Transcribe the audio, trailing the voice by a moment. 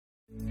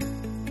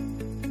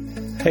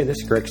Hey, this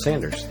is Greg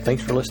Sanders.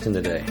 Thanks for listening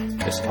today.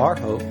 It's our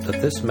hope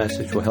that this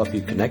message will help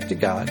you connect to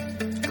God,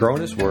 grow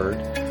in His Word,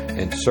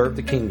 and serve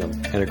the kingdom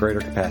in a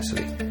greater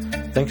capacity.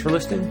 Thanks for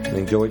listening and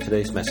enjoy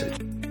today's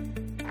message.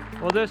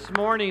 Well, this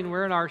morning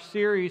we're in our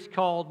series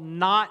called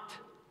Not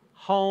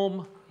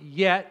Home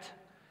Yet.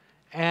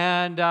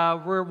 And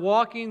we're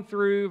walking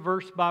through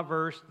verse by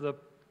verse the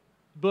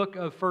book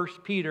of 1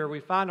 Peter. We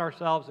find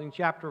ourselves in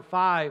chapter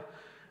 5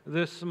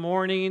 this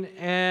morning.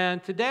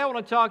 And today I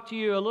want to talk to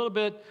you a little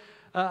bit,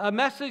 a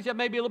message that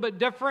may be a little bit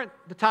different.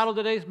 The title of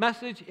today's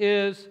message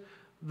is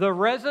The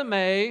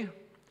Resume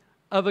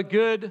of a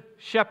Good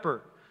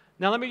Shepherd.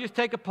 Now let me just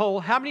take a poll.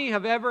 How many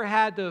have ever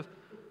had to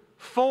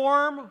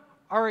form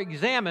or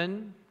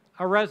examine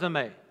a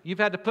resume? You've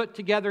had to put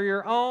together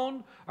your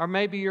own, or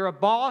maybe you're a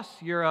boss,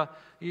 you're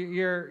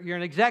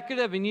an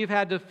executive, and you've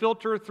had to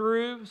filter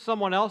through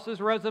someone else's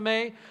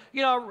resume.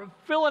 You know,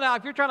 filling out,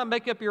 if you're trying to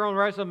make up your own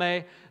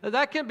resume,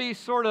 that can be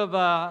sort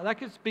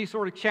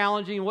of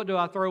challenging. What do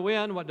I throw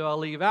in? What do I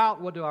leave out?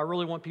 What do I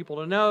really want people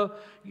to know?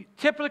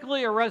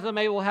 Typically, a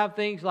resume will have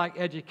things like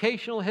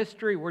educational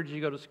history. Where did you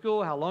go to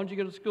school? How long did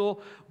you go to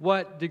school?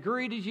 What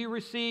degree did you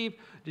receive?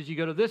 Did you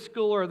go to this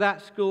school or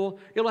that school?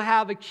 It'll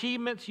have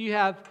achievements you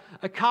have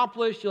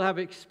accomplished. You'll have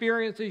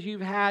experiences you've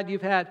had.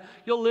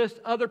 You'll list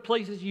other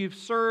places you've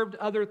served,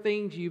 other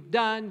things you've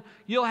done.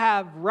 You'll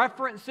have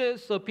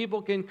references so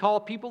people can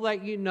call people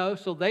that you know,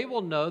 so they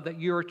will know that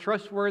you're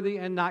trustworthy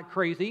and not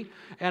crazy.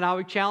 And I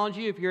would challenge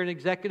you, if you're an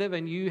executive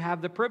and you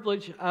have the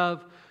privilege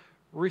of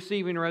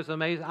receiving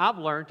resumes, I've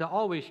learned to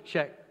always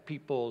check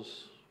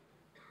people's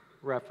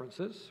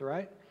references,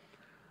 right?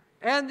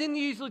 And then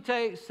you usually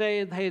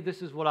say, hey,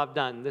 this is what I've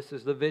done. This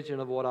is the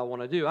vision of what I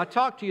want to do. I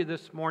talked to you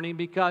this morning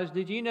because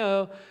did you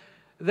know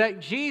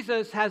that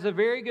Jesus has a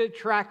very good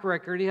track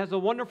record? He has a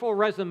wonderful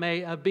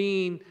resume of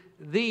being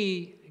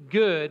the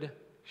good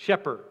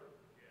shepherd.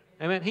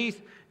 Amen. He's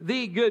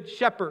the good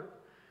shepherd.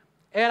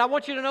 And I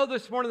want you to know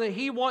this morning that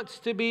He wants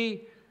to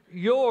be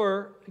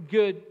your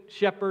good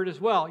shepherd as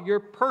well. Your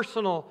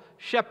personal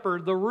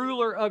shepherd, the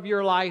ruler of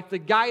your life, the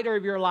guider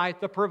of your life,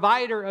 the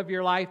provider of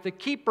your life, the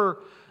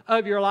keeper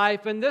of your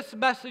life. And this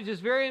message is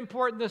very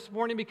important this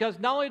morning because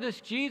not only does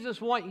Jesus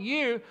want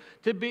you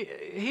to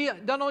be,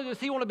 not only does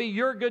He want to be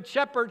your good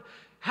shepherd,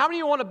 how many of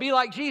you want to be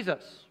like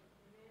Jesus?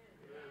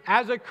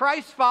 As a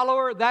Christ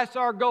follower, that's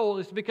our goal,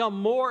 is to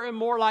become more and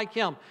more like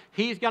Him.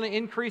 He's going to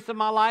increase in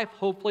my life.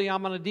 Hopefully,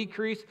 I'm going to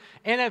decrease.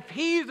 And if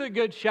He's a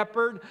good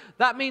shepherd,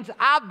 that means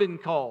I've been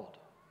called.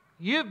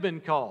 You've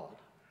been called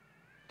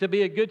to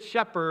be a good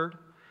shepherd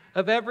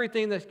of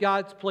everything that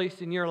God's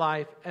placed in your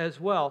life as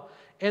well.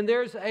 And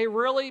there's a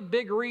really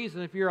big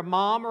reason, if you're a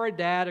mom or a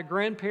dad, a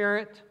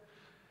grandparent,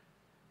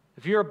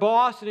 if you're a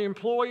boss, an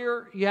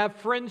employer, you have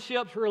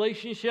friendships,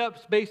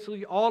 relationships,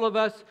 basically all of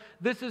us,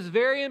 this is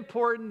very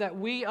important that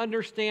we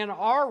understand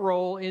our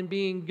role in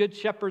being good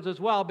shepherds as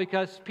well,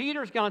 because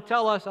Peter's going to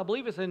tell us, I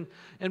believe it's in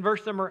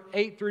verse number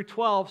 8 through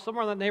 12,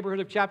 somewhere in the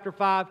neighborhood of chapter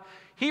 5,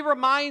 he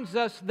reminds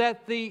us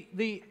that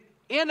the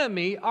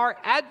enemy, our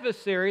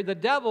adversary, the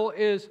devil,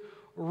 is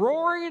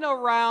roaming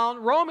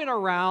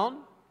around,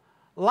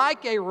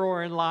 like a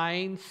roaring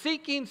lion,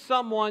 seeking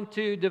someone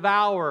to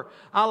devour.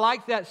 I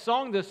like that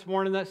song this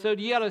morning that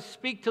said, you got to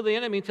speak to the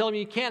enemy and tell him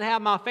you can't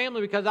have my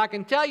family, because I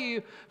can tell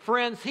you,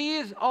 friends, he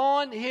is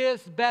on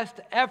his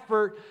best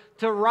effort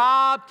to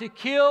rob, to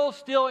kill,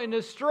 steal, and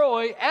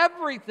destroy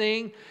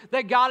everything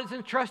that God has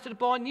entrusted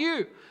upon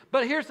you.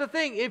 But here's the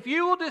thing. If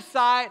you will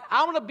decide,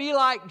 I want to be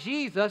like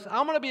Jesus,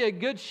 I'm going to be a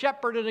good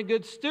shepherd and a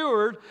good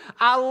steward,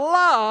 I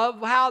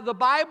love how the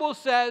Bible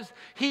says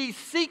He's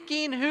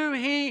seeking who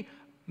He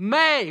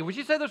may. Would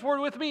you say this word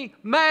with me?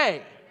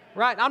 May.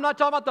 Right? I'm not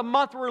talking about the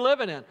month we're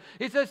living in.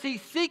 It says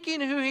He's seeking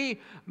who He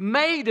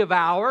may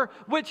devour,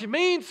 which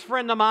means,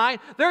 friend of mine,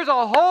 there's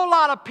a whole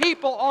lot of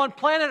people on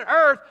planet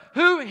Earth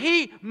who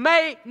He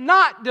may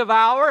not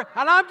devour.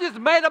 And I've just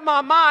made up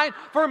my mind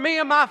for me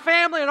and my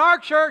family and our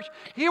church,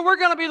 here we're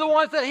going to be the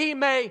ones that He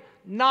may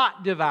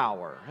not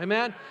devour.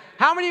 Amen?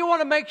 How many of you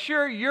want to make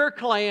sure your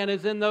clan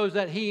is in those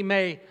that He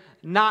may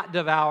not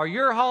devour?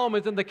 Your home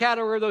is in the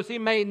category of those He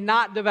may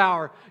not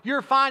devour.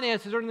 Your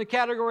finances are in the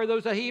category of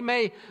those that He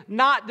may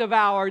not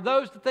devour.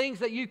 Those things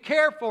that you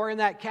care for in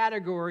that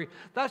category.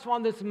 That's why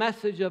this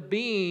message of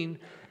being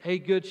a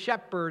good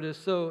shepherd is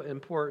so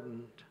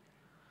important.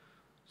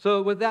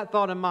 So with that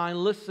thought in mind,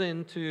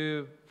 listen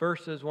to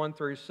verses 1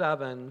 through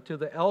 7. To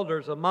the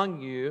elders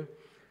among you,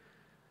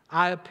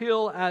 I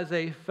appeal as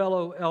a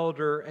fellow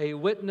elder, a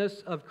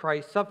witness of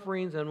Christ's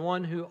sufferings, and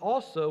one who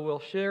also will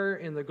share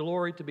in the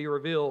glory to be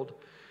revealed.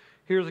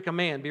 Here's a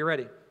command. Be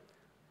ready.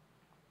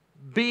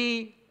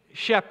 Be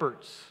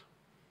shepherds.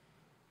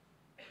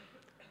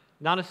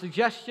 Not a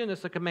suggestion,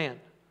 it's a command.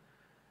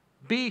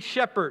 Be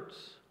shepherds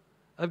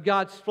of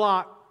God's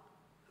flock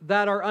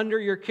that are under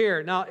your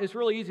care. Now, it's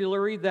really easy to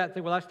read that and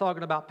think, well, that's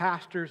talking about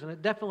pastors, and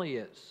it definitely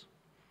is.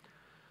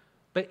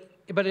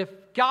 But if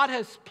God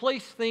has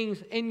placed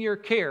things in your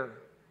care,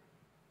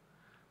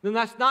 then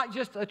that's not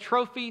just a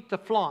trophy to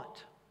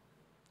flaunt.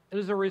 It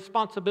is a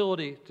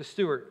responsibility to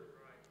steward.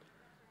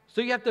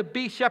 So you have to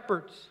be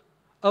shepherds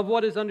of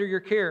what is under your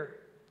care,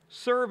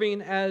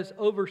 serving as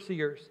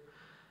overseers,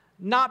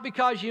 not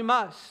because you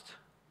must,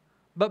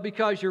 but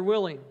because you're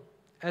willing,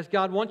 as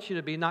God wants you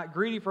to be, not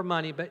greedy for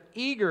money, but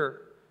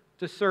eager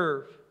to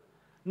serve,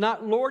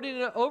 not lording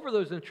it over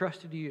those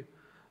entrusted to you,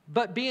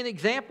 but being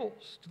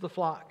examples to the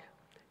flock.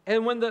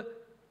 And when the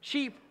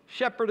chief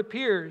shepherd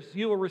appears,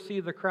 you will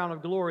receive the crown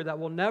of glory that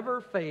will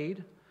never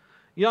fade.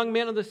 Young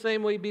men, in the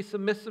same way, be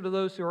submissive to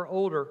those who are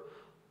older.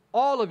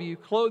 All of you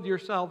clothe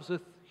yourselves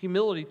with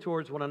humility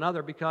towards one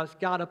another, because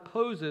God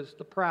opposes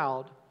the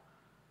proud,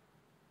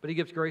 but He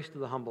gives grace to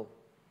the humble.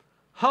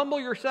 Humble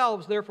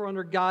yourselves, therefore,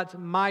 under God's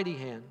mighty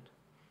hand,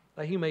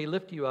 that He may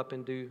lift you up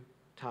in due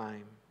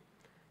time.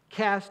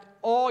 Cast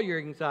all your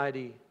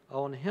anxiety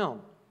on Him,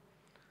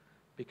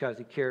 because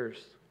He cares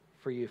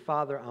for you.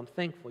 Father, I'm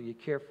thankful you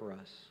care for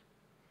us.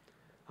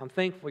 I'm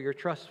thankful you're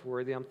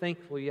trustworthy. I'm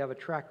thankful you have a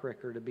track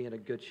record of being a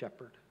good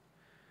shepherd.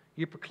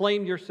 You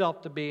proclaimed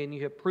yourself to be, and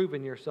you have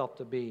proven yourself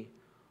to be,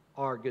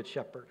 our good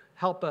shepherd.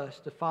 Help us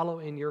to follow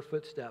in your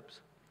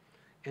footsteps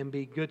and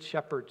be good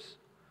shepherds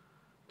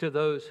to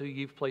those who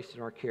you've placed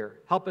in our care.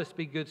 Help us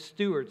be good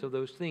stewards of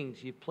those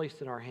things you've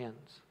placed in our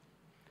hands.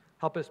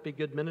 Help us be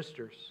good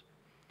ministers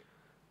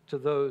to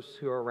those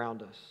who are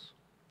around us.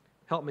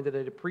 Help me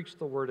today to preach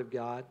the word of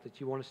God that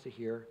you want us to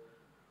hear.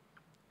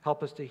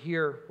 Help us to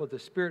hear what the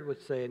Spirit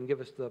would say and give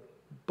us the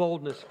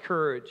boldness,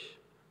 courage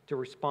to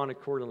respond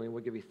accordingly.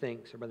 We'll give you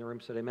thanks. Everybody in the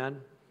room said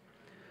amen.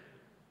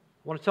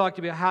 I want to talk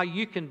to you about how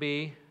you can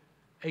be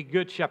a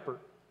good shepherd.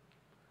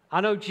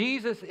 I know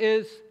Jesus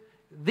is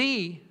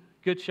the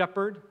good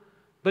shepherd,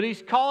 but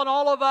He's calling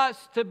all of us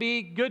to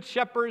be good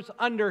shepherds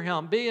under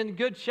Him, being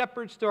good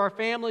shepherds to our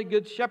family,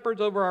 good shepherds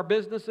over our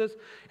businesses.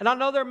 And I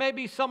know there may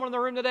be someone in the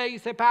room today, you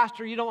say,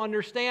 Pastor, you don't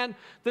understand.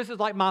 This is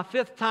like my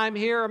 5th time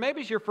here, or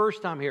maybe it's your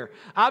first time here.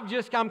 I'm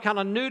kind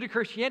of new to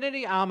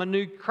Christianity. I'm a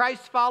new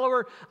Christ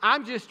follower.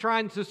 I'm just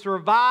trying to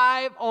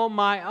survive on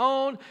my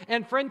own.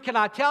 And friend, can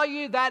I tell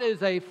you, that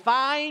is a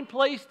fine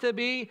place to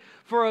be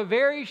for a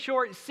very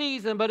short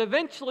season, but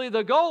eventually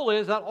the goal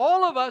is that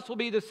all of us will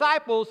be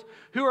disciples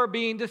who are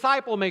being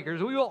disciple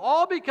makers. We will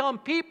all become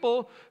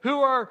people who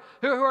are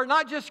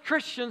not just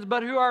Christians,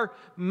 but who are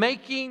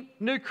making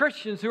new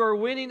Christians, who are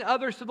winning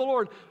others to the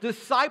Lord,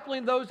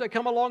 discipling those that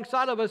come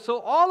alongside of us. So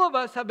all of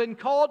us have been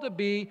called to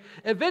be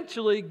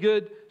eventually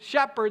good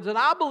shepherds, and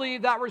I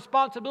believe that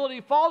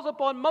responsibility falls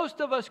upon most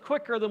of us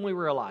quicker than we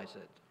realize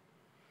it.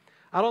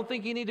 I don't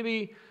think you need to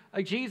be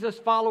a Jesus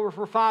follower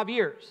for 5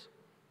 years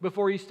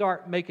before you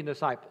start making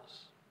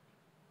disciples.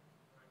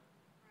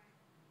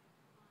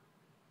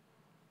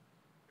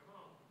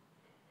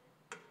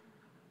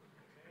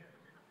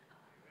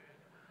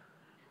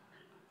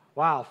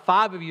 Wow,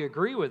 5 of you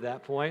agree with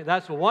that point.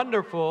 That's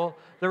wonderful.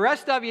 The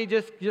rest of you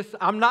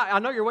I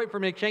know you're waiting for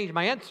me to change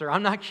my answer.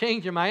 I'm not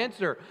changing my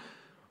answer.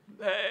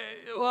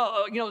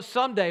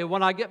 Someday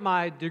when I get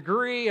my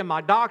degree and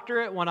my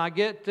doctorate, when I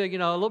get a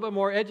little bit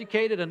more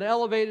educated and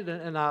elevated,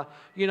 and I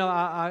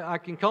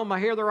can comb my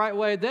hair the right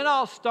way, then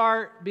I'll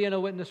start being a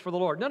witness for the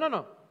Lord.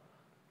 No.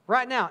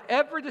 Right now,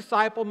 every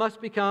disciple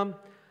must become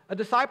a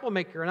disciple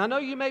maker. And I know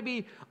you may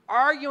be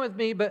arguing with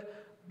me, but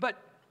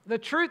the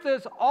truth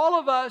is, all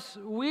of us,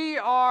 we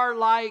are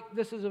like,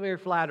 this is very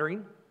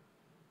flattering,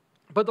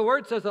 but the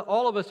Word says that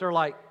all of us are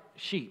like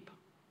sheep,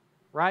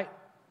 right?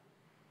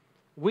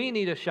 We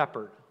need a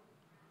shepherd.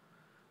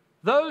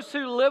 Those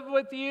who live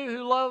with you,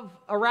 who love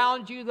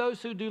around you,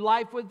 those who do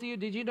life with you,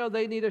 did you know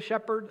they need a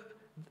shepherd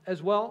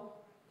as well?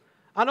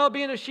 I know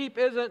being a sheep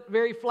isn't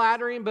very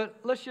flattering, but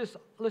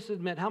let's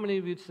admit, how many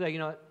of you would say, you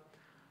know what,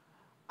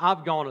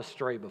 I've gone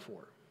astray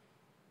before.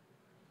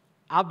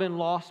 I've been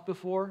lost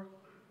before.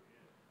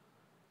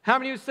 How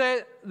many of you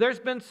say there's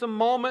been some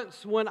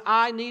moments when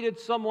I needed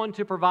someone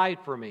to provide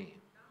for me?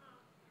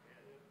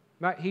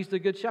 Right? He's the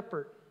good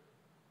shepherd.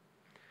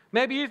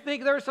 Maybe you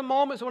think there are some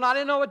moments when I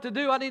didn't know what to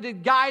do. I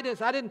needed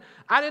guidance. I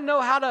didn't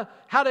know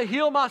how to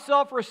heal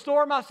myself,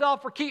 restore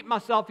myself, or keep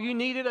myself. You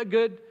needed a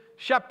good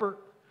shepherd.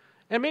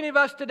 And many of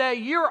us today,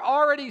 you're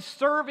already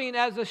serving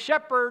as a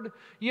shepherd.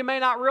 You may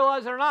not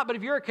realize it or not, but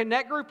if you're a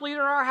Connect group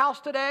leader in our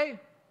house today,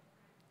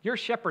 you're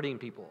shepherding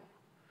people.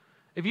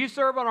 If you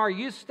serve on our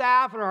youth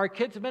staff and our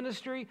kids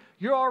ministry,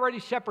 you're already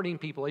shepherding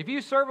people. If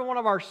you serve in one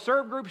of our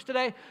serve groups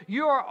today,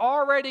 you are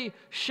already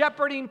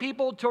shepherding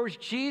people towards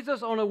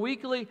Jesus on a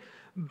weekly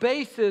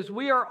basis.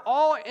 We are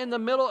all in the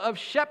middle of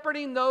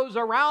shepherding those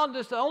around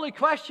us. The only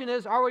question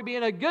is, are we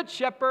being a good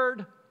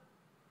shepherd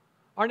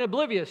or an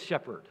oblivious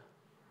shepherd?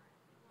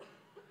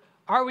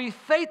 Are we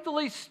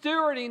faithfully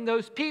stewarding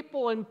those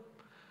people and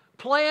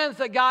plans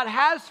that God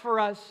has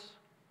for us?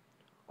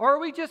 Or are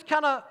we just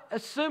kind of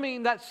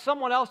assuming that's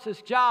someone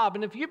else's job?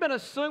 And if you've been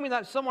assuming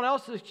that's someone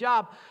else's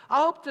job, I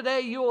hope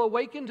today you will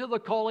awaken to the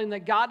calling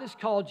that God has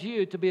called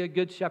you to be a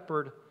good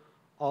shepherd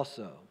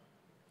also.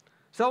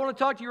 So I want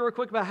to talk to you real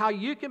quick about how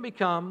you can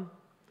become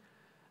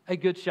a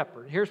good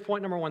shepherd. Here's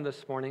point number 1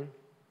 this morning.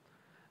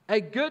 A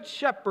good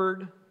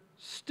shepherd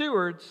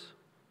stewards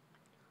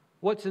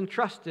what's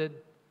entrusted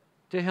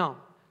to him.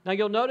 Now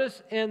you'll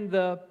notice in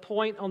the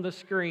point on the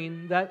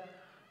screen that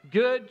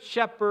Good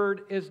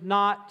Shepherd is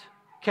not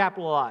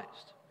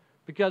capitalized,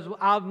 because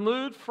I've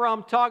moved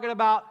from talking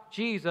about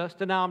Jesus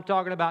to now I'm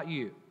talking about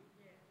you,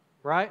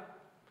 right?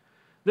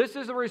 This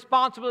is a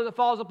responsibility that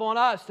falls upon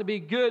us to be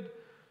good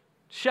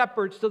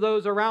shepherds to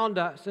those around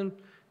us. And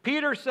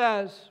Peter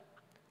says,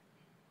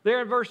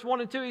 there in verse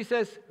 1 and 2, he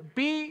says,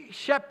 be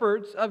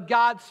shepherds of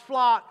God's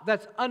flock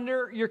that's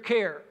under your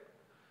care.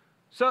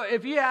 So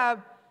if you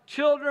have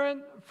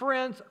children,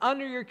 friends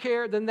under your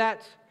care, then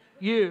that's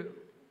you.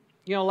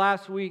 You know,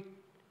 last week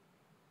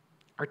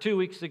or 2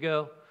 weeks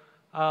ago,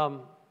 I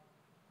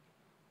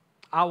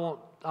won't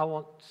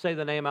say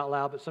the name out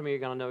loud, but some of you are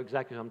going to know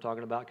exactly who I'm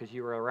talking about because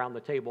you were around the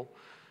table.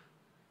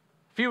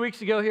 A few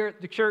weeks ago here at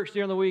the church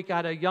during the week, I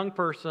had a young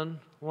person,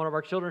 one of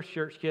our children's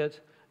church kids,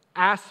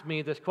 asked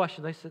me this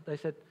question.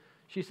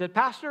 She said,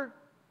 Pastor,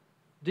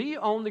 do you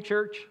own the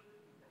church?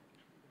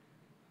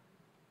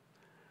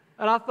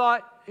 And I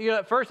thought,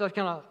 at first I was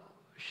kind of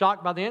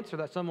shocked by the answer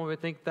that someone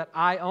would think that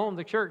I own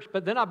the church.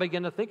 But then I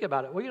began to think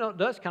about it. Well, it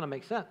does kind of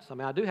make sense. I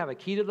mean, I do have a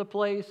key to the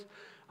place.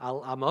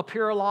 I'm up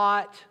here a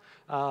lot.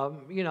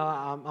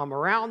 I'm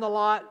around a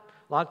lot.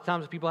 A lot of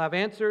times people have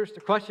answers to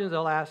questions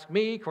they'll ask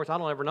me. Of course, I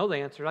don't ever know the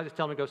answers. I just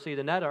tell them to go see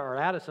Danetta or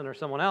Addison or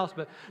someone else.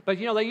 But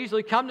they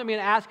usually come to me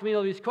and ask me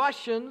all these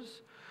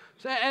questions.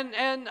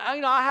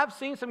 I have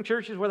seen some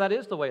churches where that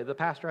is the way. The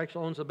pastor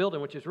actually owns the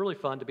building, which is really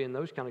fun to be in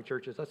those kind of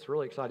churches. That's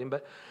really exciting.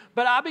 But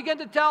I began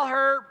to tell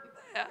her,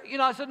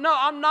 I said, no,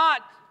 I'm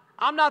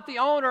not the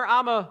owner.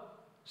 I'm a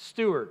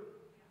steward,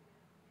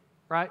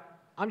 right?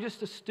 I'm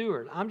just a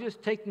steward. I'm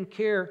just taking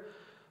care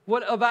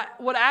of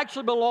what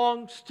actually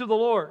belongs to the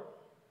Lord.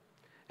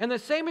 And the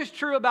same is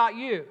true about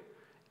you.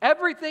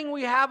 Everything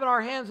we have in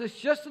our hands is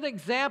just an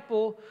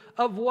example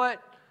of what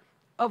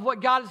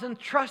God has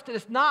entrusted.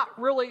 It's not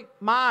really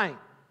mine.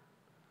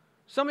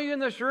 Some of you in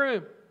this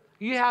room,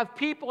 you have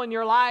people in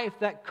your life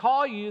that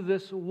call you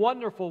this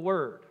wonderful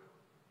word,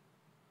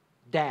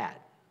 Dad.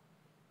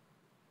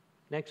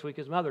 Next week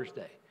is Mother's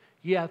Day.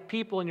 You have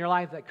people in your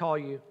life that call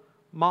you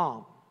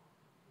Mom.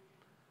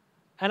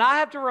 And I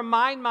have to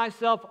remind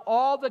myself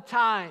all the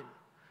time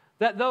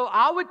that though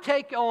I would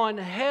take on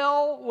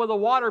hell with a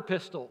water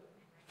pistol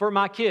for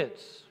my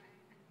kids,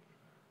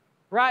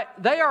 right?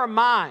 They are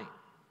mine.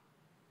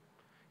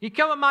 You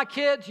come with my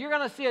kids, you're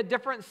going to see a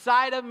different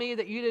side of me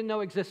that you didn't know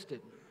existed.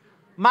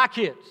 My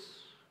kids.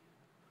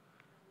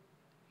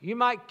 You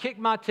might kick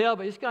my tail,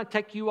 but it's going to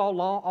take you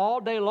all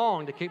day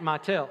long to kick my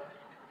tail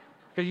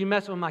because you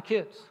mess with my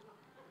kids,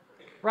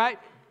 right?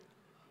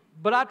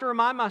 But I have to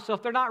remind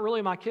myself they're not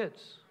really my kids.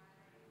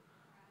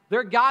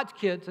 They're God's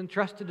kids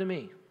entrusted to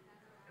me,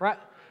 right?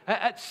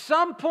 At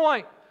some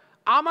point,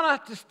 I'm going to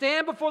have to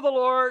stand before the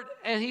Lord,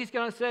 and He's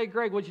going to say,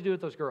 Greg, what'd you do with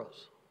those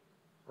girls,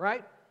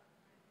 right?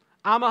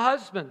 I'm a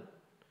husband.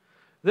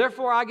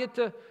 Therefore, I get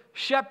to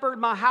shepherd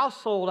my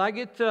household. I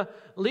get to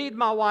lead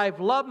my wife,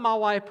 love my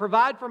wife,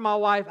 provide for my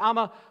wife. I'm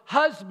a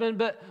husband,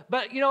 but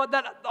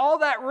all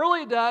that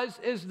really does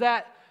is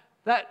that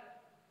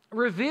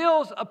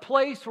reveals a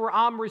place where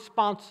I'm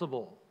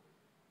responsible,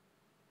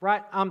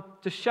 right? I'm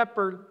to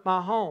shepherd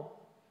my home.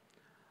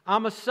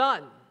 I'm a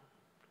son.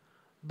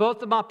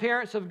 Both of my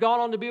parents have gone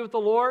on to be with the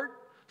Lord.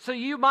 So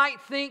you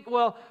might think,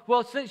 well,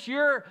 since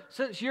your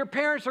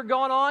parents are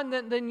gone on,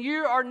 then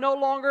you are no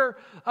longer,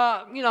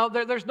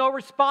 there's no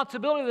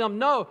responsibility to them.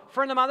 No,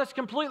 friend of mine, that's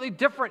completely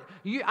different.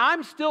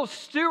 I'm still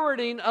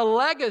stewarding a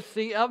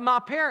legacy of my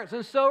parents,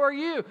 and so are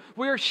you.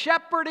 We are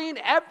shepherding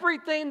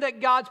everything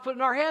that God's put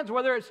in our hands,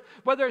 whether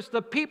it's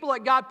the people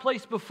that God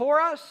placed before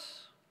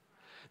us,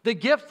 the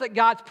gifts that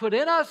God's put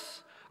in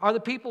us, or the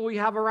people we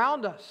have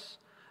around us.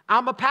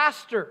 I'm a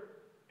pastor.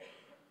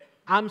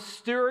 I'm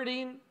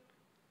stewarding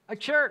a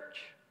church.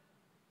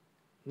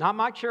 Not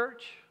my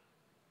church.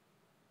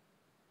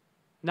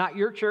 Not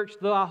your church,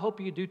 though I hope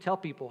you do tell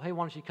people, hey,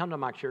 why don't you come to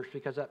my church,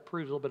 because that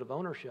proves a little bit of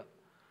ownership.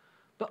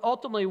 But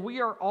ultimately,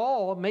 we are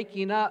all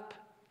making up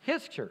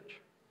His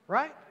church,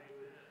 right?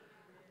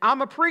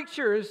 I'm a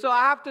preacher, so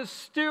I have to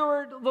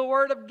steward the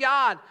Word of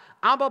God.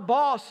 I'm a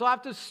boss, so I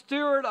have to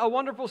steward a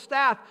wonderful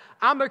staff.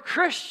 I'm a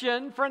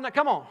Christian, friend.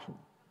 Come on.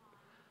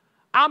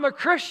 I'm a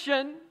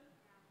Christian.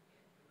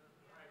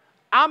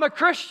 I'm a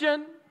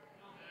Christian.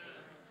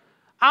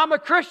 I'm a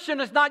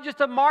Christian. It's not just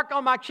a mark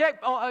on my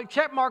check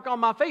mark on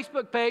my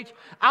Facebook page.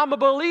 I'm a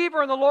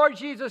believer in the Lord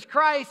Jesus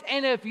Christ.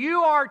 And if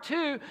you are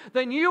too,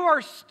 then you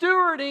are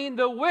stewarding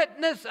the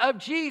witness of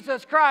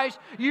Jesus Christ.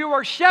 You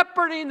are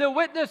shepherding the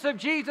witness of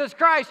Jesus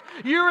Christ.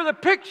 You are the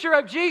picture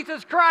of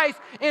Jesus Christ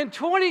in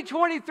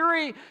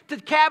 2023 to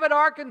Cabot,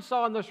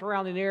 Arkansas, and the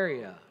surrounding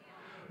area.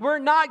 We're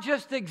not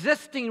just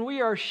existing. We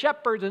are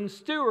shepherds and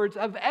stewards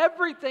of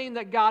everything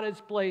that God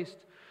has placed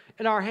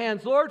in our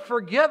hands. Lord,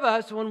 forgive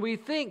us when we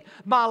think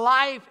my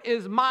life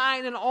is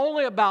mine and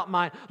only about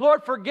mine.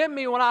 Lord, forgive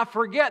me when I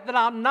forget that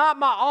I'm not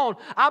my own.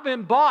 I've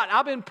been bought.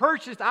 I've been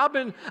purchased. I've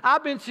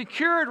been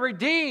secured,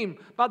 redeemed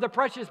by the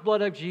precious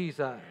blood of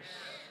Jesus.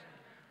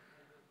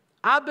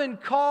 I've been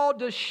called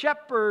to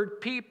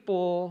shepherd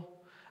people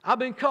I've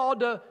been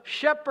called to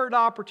shepherd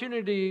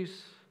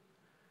opportunities,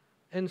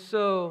 and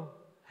so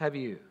have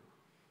you.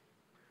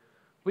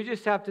 We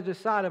just have to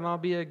decide, am I going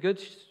to be a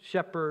good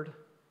shepherd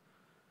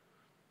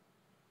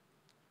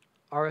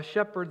or a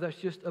shepherd that's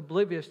just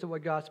oblivious to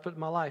what God's put in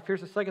my life?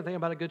 Here's the second thing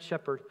about a good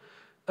shepherd.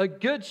 A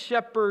good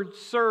shepherd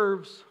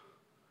serves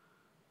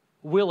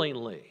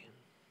willingly.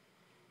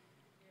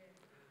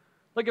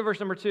 Look at verse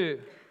number 2.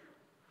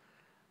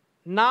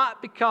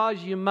 Not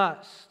because you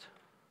must,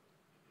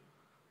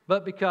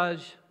 but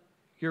because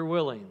you're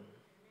willing.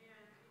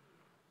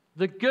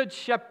 The good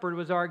shepherd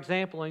was our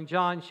example in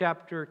John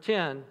chapter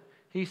 10.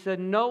 He said,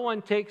 no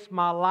one takes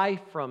my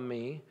life from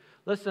me.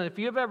 Listen, if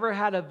you've ever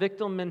had a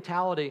victim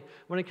mentality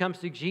when it comes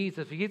to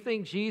Jesus, if you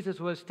think Jesus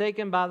was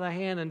taken by the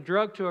hand and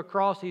dragged to a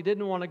cross he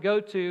didn't want to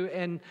go to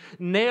and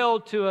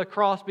nailed to a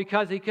cross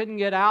because he couldn't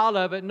get out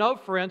of it, no,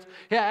 friends,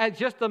 at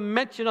just the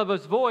mention of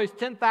his voice,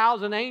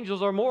 10,000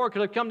 angels or more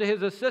could have come to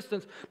his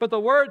assistance. But the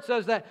word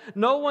says that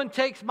no one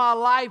takes my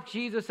life,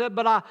 Jesus said,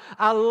 but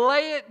I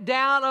lay it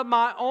down of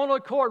my own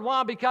accord.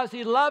 Why? Because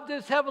he loved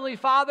his heavenly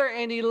Father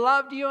and he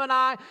loved you and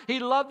I. He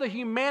loved the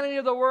humanity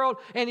of the world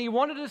and he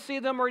wanted to see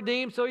them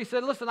redeemed. So he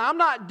said, listen, I'm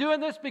not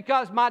doing this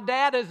because my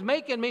dad is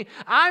making me.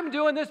 I'm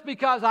doing this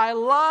because I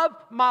love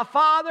my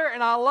Father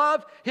and I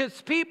love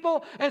his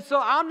people. And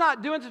so I'm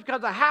not doing this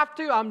because I have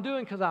to. I'm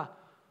doing because I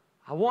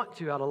want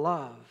to out of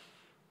love.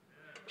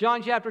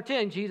 John chapter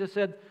 10, Jesus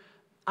said,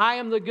 I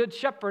am the good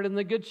shepherd, and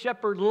the good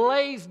shepherd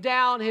lays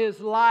down his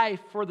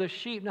life for the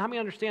sheep. Now, how many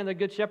understand the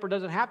good shepherd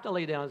doesn't have to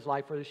lay down his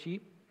life for the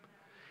sheep?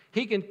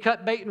 He can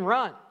cut bait and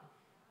run.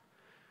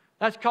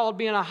 That's called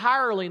being a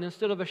hireling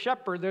instead of a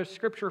shepherd. There's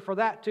scripture for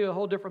that too, a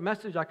whole different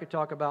message I could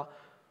talk about.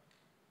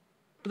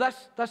 But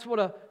that's what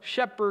a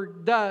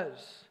shepherd does.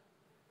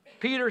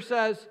 Peter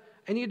says,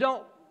 and you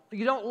don't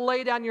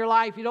lay down your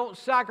life, you don't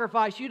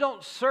sacrifice, you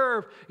don't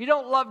serve, you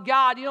don't love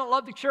God, you don't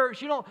love the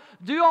church, you don't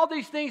do all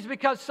these things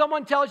because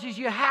someone tells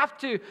you have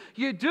to.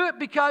 You do it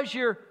because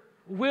you're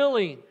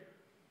willing.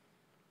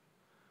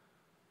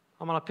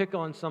 I'm going to pick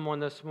on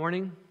someone this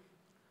morning.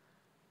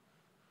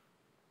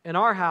 In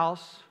our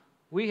house,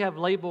 we have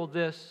labeled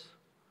this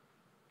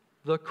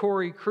the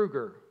Corey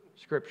Kruger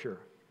scripture.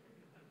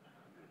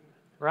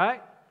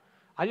 Right?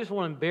 I just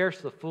want to embarrass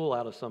the fool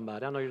out of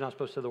somebody. I know you're not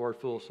supposed to say the word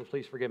fool, so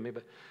please forgive me.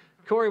 But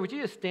Corey, would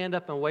you just stand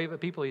up and wave at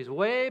people? He's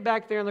way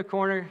back there in the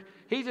corner.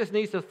 He just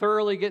needs to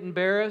thoroughly get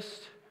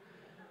embarrassed.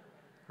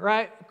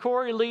 Right?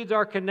 Corey leads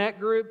our Connect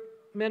group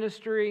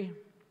ministry.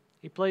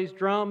 He plays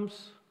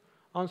drums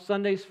on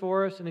Sundays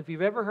for us. And if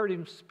you've ever heard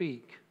him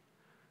speak,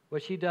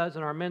 which he does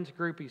in our men's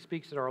group, he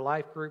speaks at our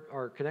life group,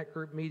 our Connect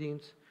group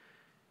meetings.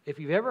 If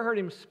you've ever heard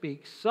him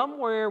speak,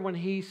 somewhere when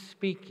he's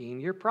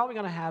speaking, you're probably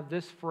going to have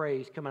this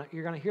phrase come out.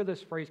 You're going to hear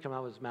this phrase come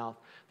out of his mouth,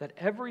 that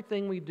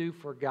everything we do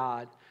for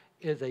God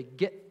is a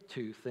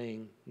get-to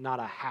thing, not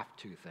a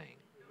have-to thing.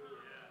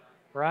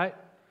 Right?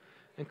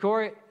 And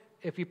Corey,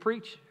 if you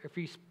preach, if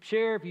you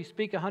share, if you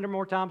speak 100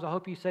 more times, I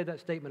hope you say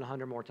that statement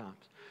 100 more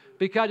times.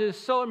 Because it is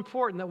so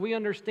important that we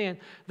understand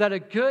that a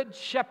good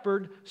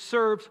shepherd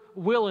serves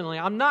willingly.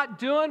 I'm not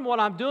doing what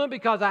I'm doing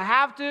because I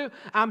have to.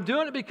 I'm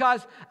doing it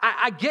because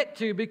I get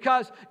to,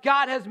 because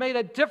God has made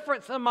a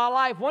difference in my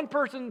life. One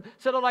person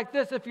said it like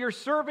this: if you're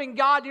serving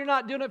God, you're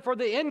not doing it for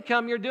the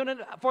income, you're doing it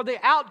for the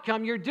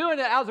outcome. You're doing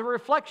it as a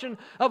reflection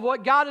of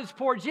what God has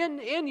poured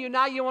in you.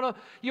 Now you want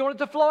it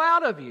to flow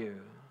out of you.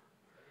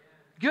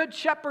 Good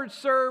shepherds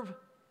serve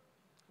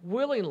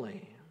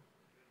willingly.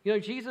 You know,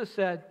 Jesus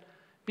said,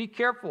 be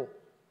careful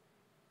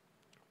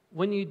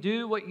when you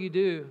do what you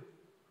do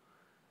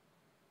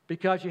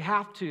because you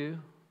have to.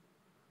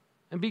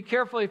 And be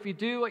careful if you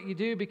do what you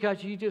do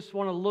because you just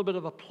want a little bit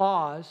of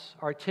applause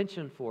or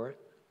attention for it.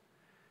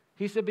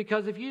 He said,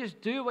 because if you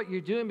just do what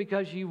you're doing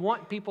because you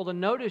want people to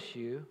notice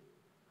you,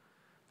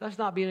 that's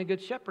not being a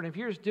good shepherd. If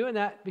you're just doing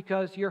that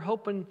because you're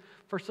hoping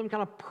for some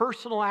kind of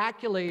personal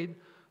accolade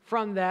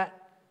from that,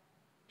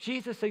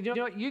 Jesus said, you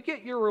know what? You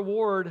get your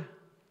reward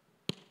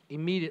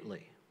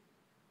immediately.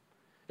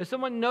 If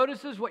someone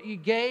notices what you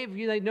gave,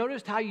 they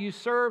noticed how you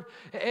serve.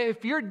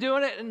 If you're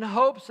doing it in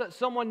hopes that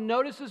someone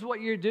notices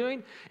what you're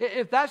doing,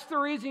 if that's the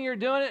reason you're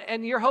doing it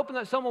and you're hoping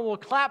that someone will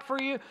clap for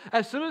you,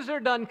 as soon as they're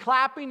done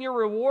clapping, your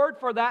reward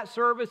for that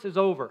service is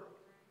over.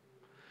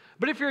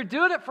 But if you're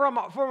doing it from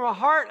a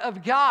heart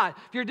of God,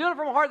 if you're doing it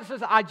from a heart that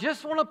says, I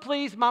just want to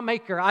please my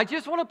Maker, I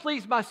just want to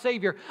please my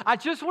Savior, I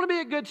just want to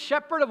be a good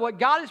shepherd of what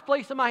God has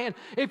placed in my hand.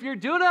 If you're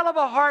doing it out of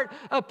a heart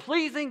of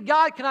pleasing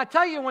God, can I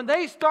tell you, when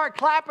they start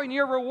clapping,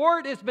 your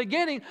reward is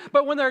beginning.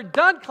 But when they're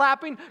done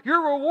clapping,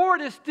 your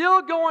reward is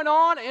still going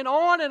on and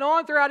on and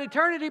on throughout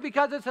eternity,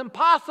 because it's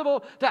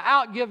impossible to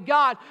outgive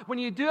God when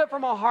you do it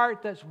from a heart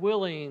that's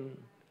willing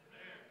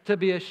to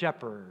be a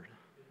shepherd.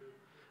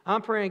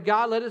 I'm praying,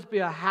 God, let us be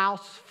a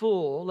house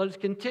full. Let us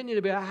continue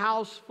to be a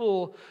house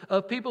full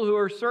of people who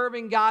are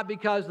serving God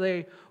because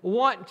they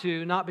want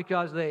to, not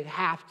because they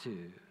have to.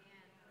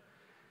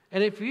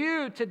 And if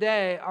you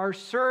today are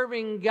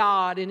serving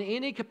God in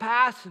any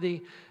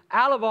capacity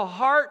out of a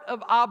heart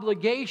of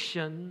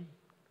obligation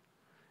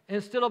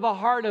instead of a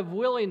heart of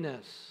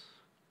willingness,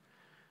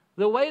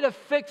 The way to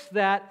fix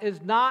that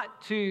is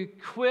not to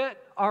quit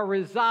or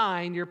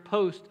resign your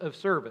post of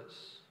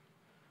service.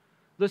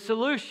 The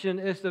solution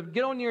is to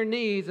get on your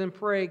knees and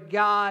pray,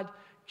 God,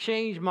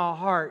 change my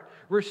heart.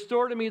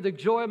 Restore to me the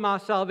joy of my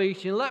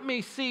salvation. Let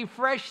me see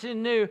fresh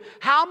and new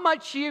how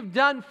much you've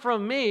done for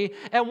me.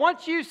 And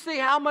once you see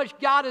how much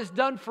God has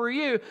done for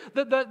you,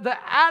 the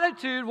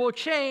attitude will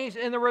change,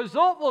 and the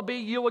result will be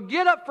you will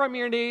get up from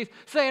your knees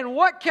saying,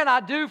 what can I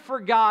do for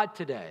God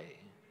today?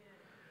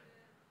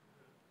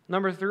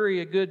 Number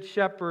 3, a good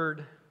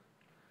shepherd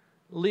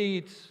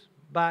leads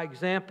by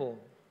example.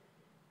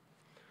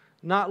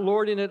 Not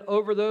lording it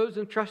over those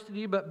entrusted to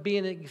you, but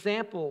being an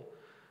example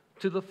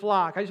to the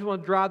flock. I just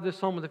want to drive this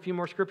home with a few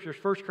more scriptures.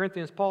 1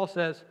 Corinthians, Paul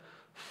says,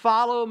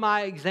 follow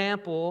my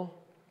example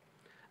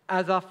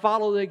as I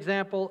follow the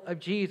example of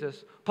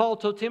Jesus. Paul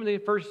told Timothy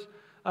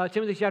in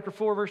Timothy chapter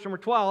 4, verse number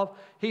 12,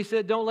 he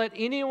said, don't let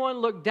anyone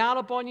look down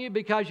upon you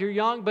because you're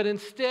young, but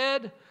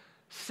instead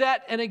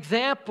set an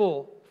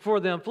example for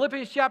them.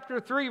 Philippians chapter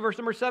 3, verse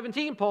number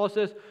 17, Paul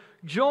says,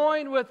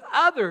 join with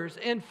others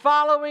in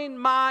following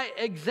my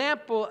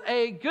example.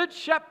 A good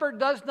shepherd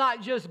does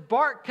not just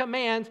bark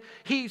commands.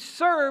 He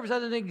serves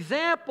as an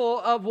example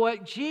of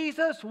what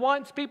Jesus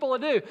wants people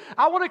to do.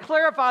 I want to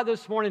clarify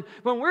this morning.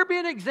 When we're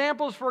being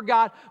examples for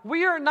God,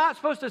 we are not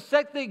supposed to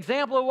set the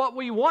example of what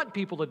we want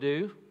people to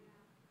do.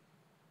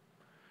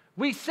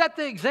 We set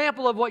the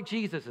example of what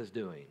Jesus is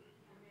doing.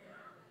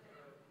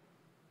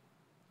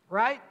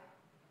 Right?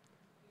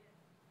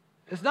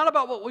 It's not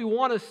about what we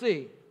want to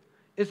see.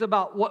 It's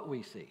about what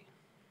we see.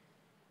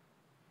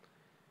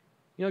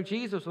 You know,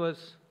 Jesus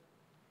was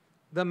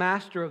the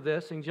master of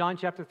this in John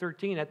chapter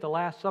 13 at the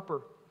Last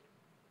Supper.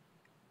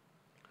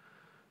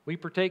 We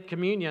partake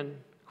communion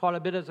quite a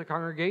bit as a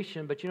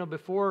congregation, but you know,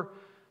 before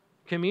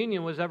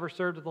communion was ever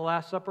served at the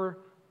Last Supper,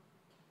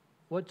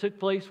 what took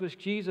place was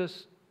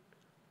Jesus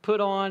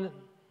put on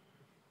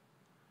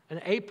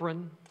an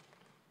apron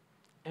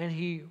and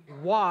he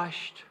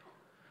washed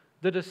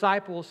the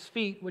disciples'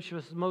 feet, which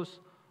was the most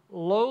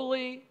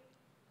lowly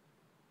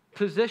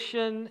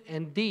position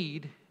and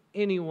deed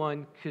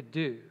anyone could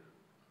do.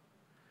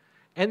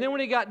 And then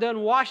when he got done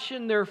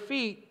washing their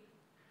feet,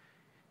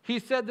 he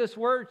said this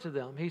word to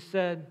them. He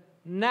said,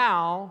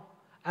 now,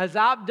 as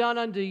I've done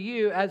unto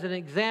you as an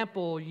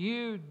example,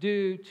 you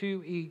do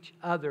to each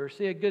other.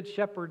 See, a good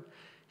shepherd,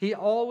 he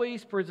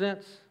always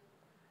presents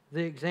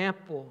the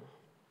example.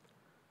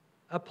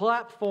 A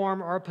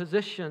platform or a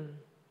position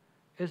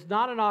is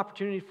not an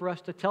opportunity for us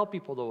to tell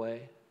people the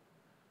way.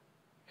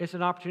 It's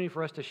an opportunity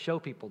for us to show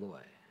people the way.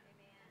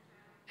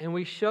 And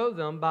we show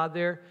them by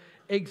their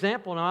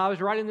example. Now, I was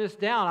writing this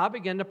down. I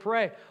began to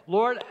pray,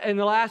 Lord, in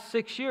the last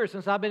 6 years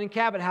since I've been in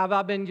Cabot, have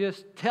I been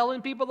just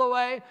telling people the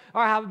way,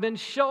 or have I been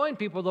showing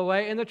people the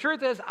way? And the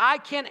truth is, I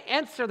can't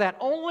answer that.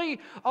 Only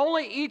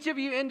each of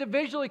you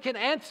individually can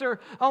answer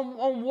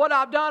on what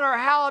I've done or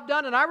how I've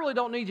done. And I really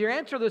don't need your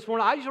answer this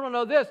morning. I just want to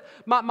know this.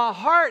 My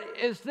heart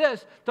is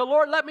this. The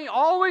Lord, let me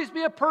always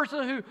be a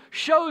person who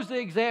shows the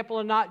example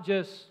and not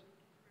just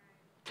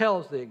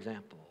tells the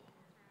example.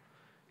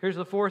 Here's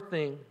the fourth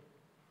thing.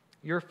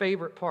 Your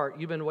favorite part.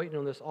 You've been waiting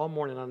on this all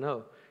morning, I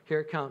know.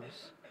 Here it comes.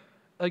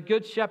 A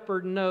good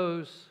shepherd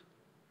knows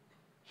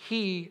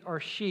he or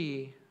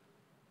she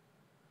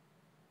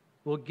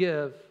will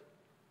give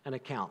an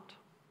account.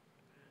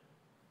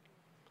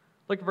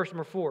 Look at verse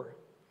number 4.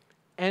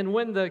 And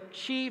when the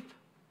chief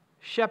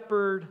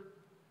shepherd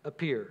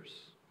appears.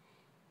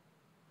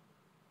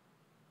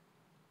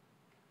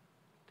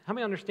 How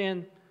many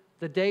understand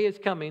the day is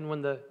coming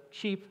when the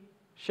chief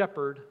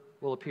shepherd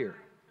will appear?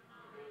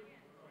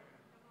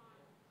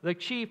 The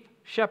chief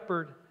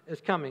shepherd is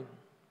coming.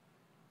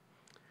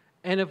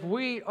 And if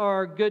we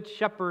are good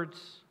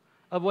shepherds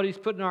of what he's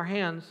put in our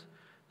hands,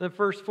 then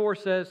verse 4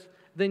 says,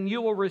 then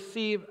you will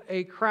receive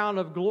a crown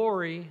of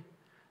glory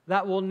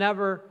that will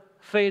never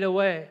fade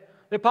away.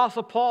 The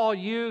Apostle Paul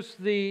used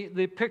the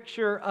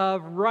picture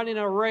of running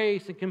a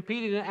race and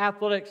competing in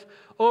athletics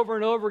over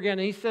and over again.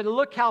 And he said,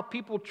 look how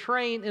people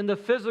train in the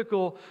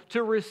physical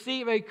to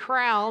receive a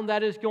crown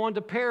that is going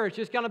to perish.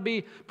 It's going to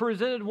be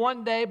presented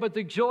one day, but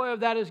the joy of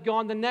that is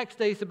gone the next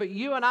day. He said, but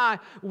you and I,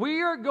 we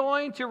are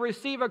going to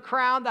receive a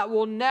crown that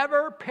will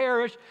never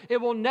perish. It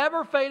will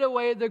never fade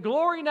away. The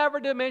glory never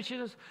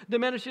diminishes,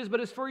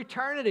 but it's for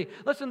eternity.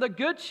 Listen, the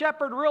good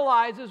shepherd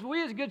realizes,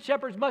 we as good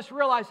shepherds must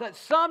realize that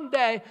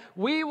someday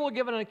we will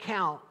give an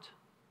account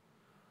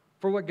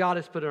for what God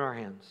has put in our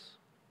hands.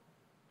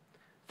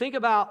 Think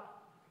about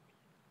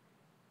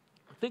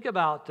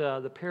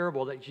the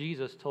parable that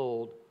Jesus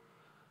told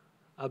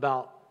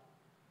about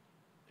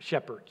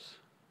shepherds.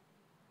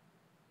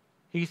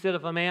 He said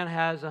if a man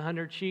has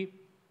 100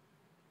 sheep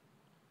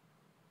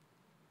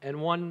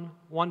and one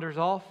wanders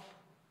off,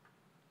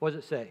 what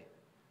does it say?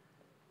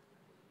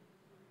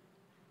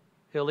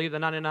 He'll leave the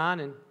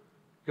 99 and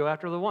go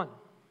after the one.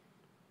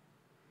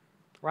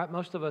 Right?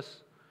 Most of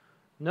us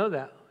know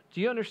that.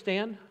 Do you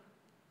understand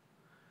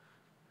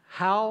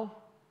how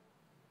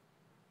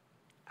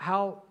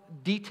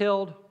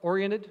detailed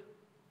oriented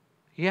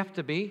you have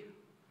to be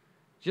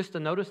just to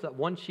notice that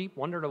one sheep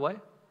wandered away?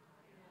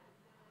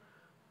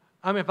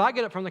 I mean, if I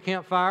get up from the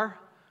campfire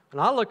and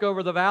I look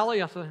over the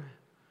valley, I say,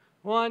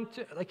 1,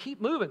 2, they keep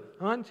moving.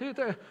 1, 2,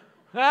 3.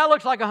 That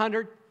looks like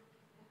 100,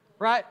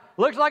 right?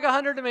 Looks like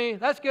 100 to me.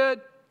 That's good,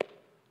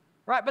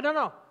 right? But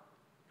no.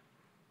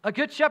 A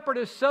good shepherd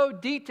is so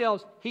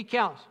detailed, he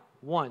counts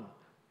 1,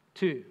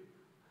 2,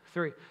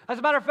 3. As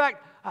a matter of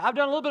fact, I've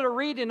done a little bit of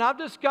reading, and I've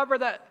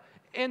discovered that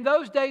in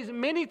those days,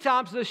 many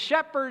times the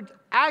shepherd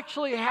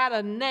actually had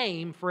a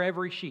name for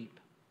every sheep.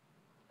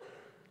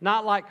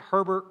 Not like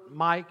Herbert,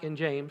 Mike, and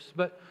James,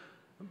 but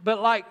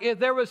like if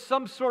there was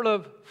some sort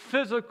of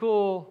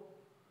physical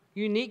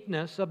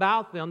uniqueness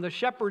about them, the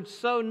shepherd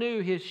so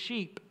knew his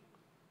sheep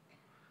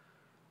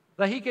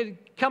that he could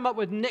come up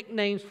with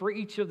nicknames for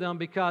each of them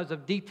because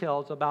of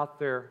details about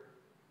their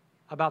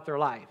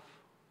life.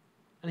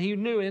 And he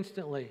knew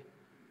instantly,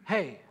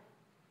 hey,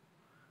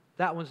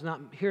 that one's not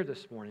here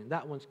this morning.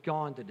 That one's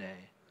gone today.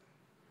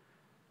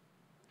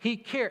 He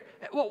cared.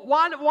 Well,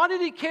 why did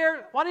he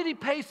care? Why did he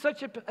pay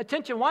such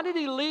attention? Why did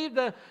he leave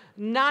the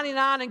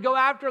 99 and go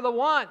after the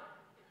one?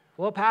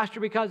 Well, Pastor,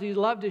 because he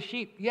loved his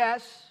sheep,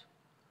 yes.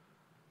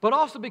 But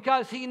also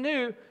because he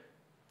knew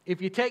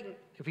if you take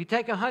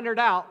 100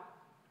 out,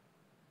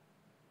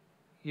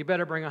 you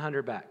better bring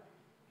 100 back.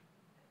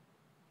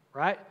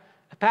 Right?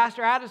 If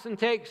Pastor Addison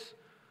takes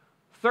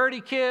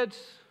 30 kids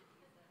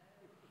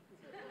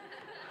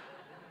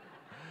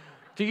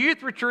to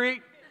youth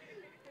retreat,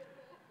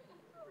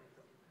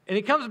 and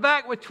he comes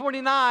back with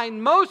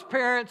 29, most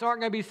parents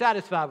aren't going to be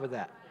satisfied with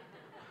that.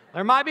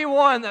 There might be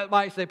one that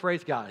might say,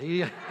 praise God.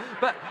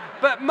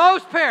 But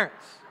most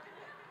parents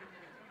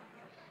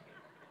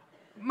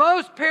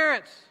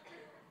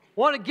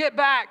want to get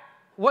back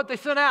what they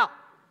sent out.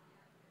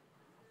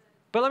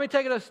 But let me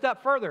take it a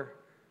step further.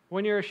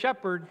 When you're a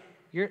shepherd,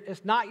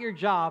 it's not your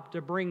job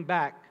to bring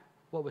back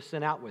what was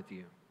sent out with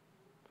you.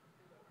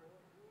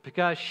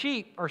 Because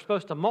sheep are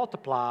supposed to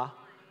multiply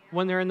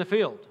when they're in the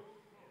field.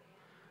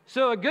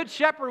 So a good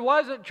shepherd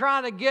wasn't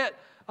trying to get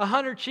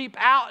 100 sheep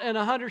out and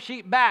 100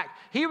 sheep back.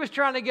 He was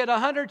trying to get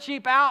 100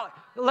 sheep out,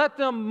 let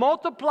them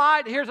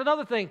multiply. Here's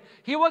another thing.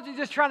 He wasn't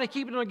just trying to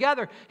keep them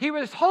together. He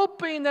was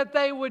hoping that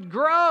they would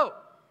grow.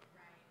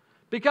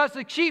 Because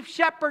the chief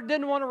shepherd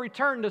didn't want to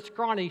return to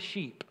scrawny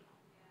sheep.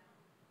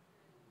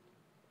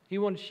 He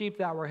wanted sheep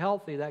that were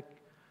healthy, that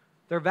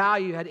their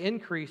value had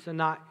increased and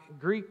not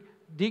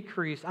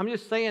decreased. I'm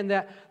just saying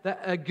that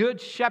a good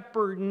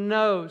shepherd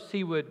knows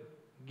he would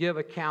give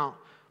account.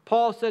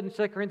 Paul said in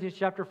 2 Corinthians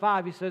chapter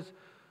 5, he says,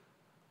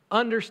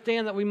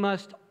 understand that we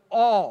must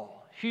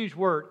all, huge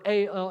word,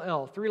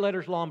 A-L-L, 3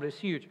 letters long, but it's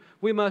huge.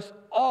 We must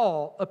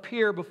all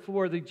appear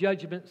before the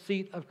judgment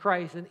seat of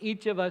Christ, and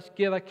each of us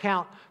give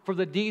account for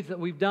the deeds that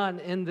we've done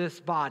in this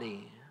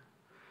body.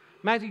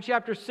 Matthew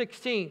chapter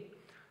 16,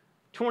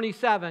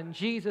 27,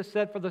 Jesus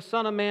said, for the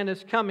Son of Man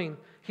is coming.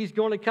 He's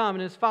going to come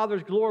in His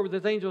Father's glory with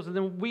His angels, and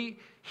then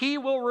He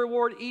will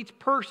reward each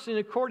person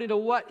according to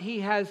what he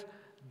has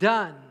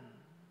done.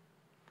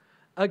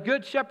 A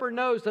good shepherd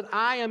knows that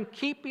I am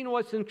keeping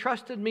what's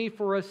entrusted me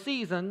for a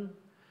season,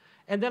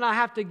 and then I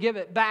have to give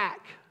it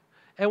back.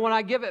 And when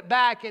I give it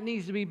back, it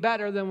needs to be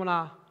better than when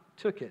I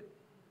took it.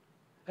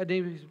 It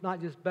needs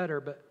not just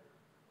better, but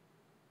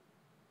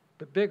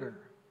bigger,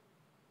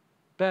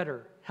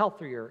 better,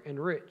 healthier,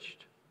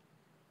 enriched.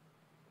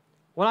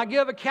 When I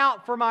give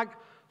account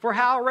for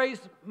how I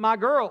raised my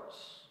girls,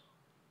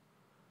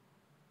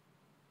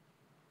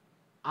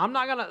 I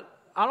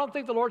don't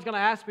think the Lord's going to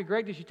ask me,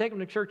 Greg, did you take them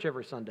to church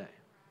every Sunday?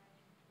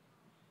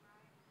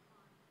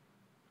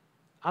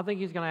 I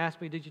think He's going to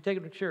ask me, did you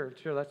take them to church?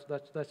 Sure,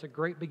 that's a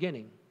great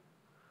beginning.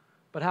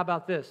 But how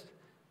about this?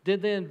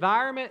 Did the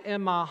environment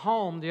in my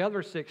home the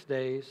other 6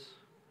 days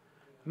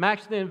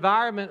match the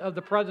environment of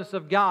the presence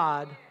of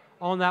God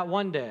on that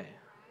one day?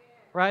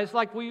 Right? It's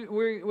like we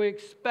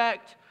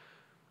expect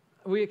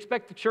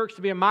the church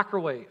to be a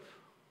microwave.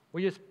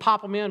 We just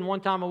pop them in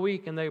one time a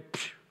week and they...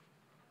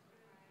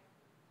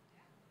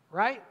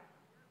 Right?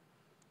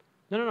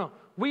 No.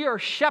 We are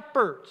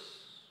shepherds.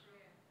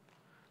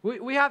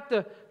 We have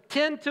to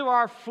tend to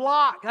our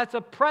flock. That's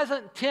a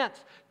present tense.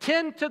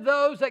 Tend to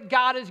those that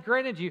God has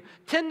granted you.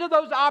 Tend to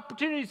those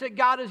opportunities that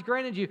God has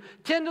granted you.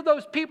 Tend to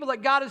those people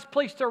that God has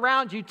placed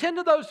around you. Tend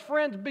to those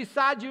friends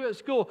beside you at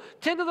school.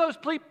 Tend to those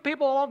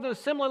people along the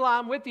assembly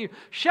line with you.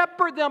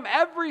 Shepherd them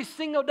every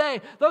single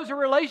day. Those are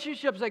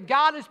relationships that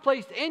God has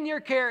placed in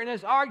your care, and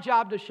it's our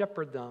job to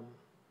shepherd them.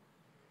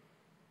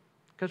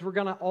 Because we're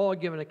going to all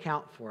give an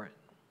account for it.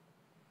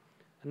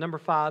 And number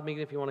 5,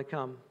 Megan, if you want to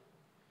come.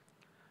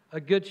 A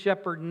good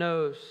shepherd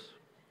knows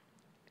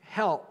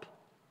help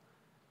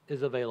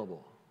is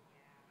available.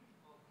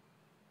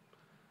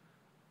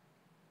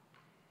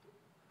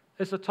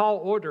 It's a tall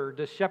order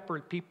to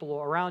shepherd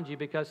people around you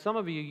because some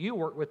of you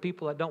work with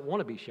people that don't want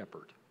to be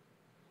shepherded.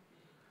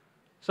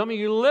 Some of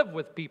you live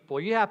with people.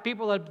 You have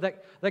people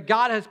that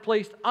God has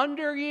placed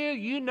under you.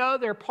 You know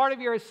they're part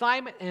of your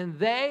assignment, and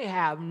they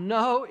have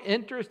no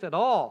interest at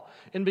all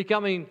in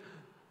becoming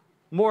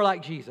more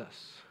like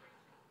Jesus.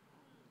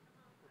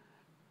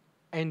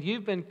 and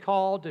you've been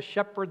called to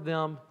shepherd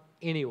them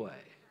anyway.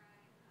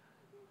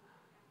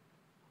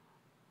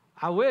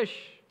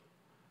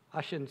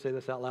 I shouldn't say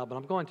this out loud, but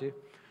I'm going to.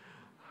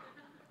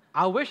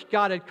 I wish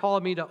God had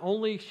called me to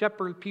only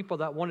shepherd people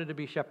that wanted to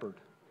be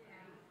shepherded.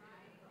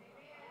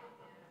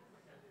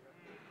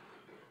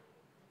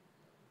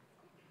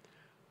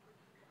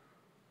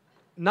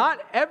 Not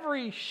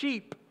every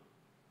sheep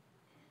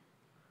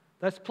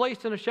that's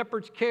placed in a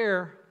shepherd's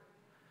care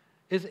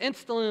is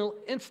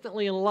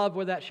instantly in love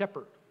with that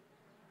shepherd.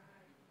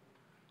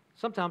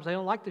 Sometimes they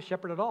don't like the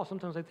shepherd at all.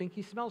 Sometimes they think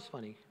he smells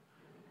funny,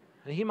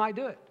 and he might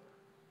do it.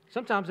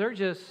 Sometimes they're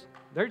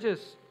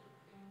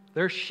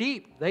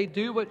sheep. They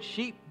do what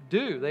sheep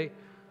do.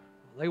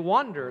 They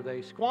wander.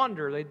 They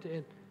squander.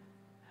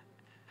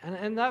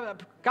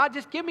 God,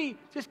 just give me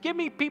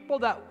people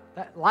that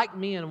like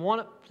me and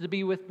want to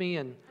be with me.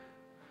 And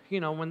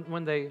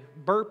when they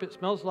burp, it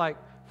smells like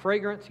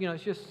fragrance.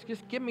 It's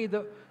just give me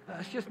the.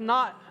 It's just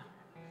not.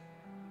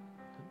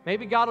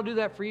 Maybe God will do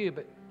that for you,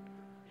 but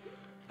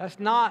that's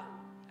not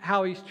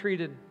how He's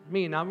treated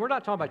me. Now, we're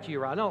not talking about you,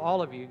 right? I know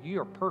all of you.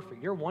 You are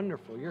perfect. You're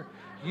wonderful.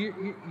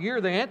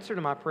 You're the answer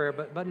to my prayer,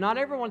 but not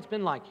everyone's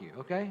been like you,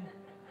 okay?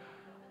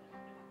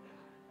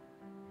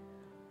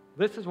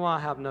 This is why I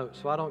have notes,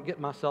 so I don't get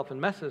myself in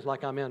messes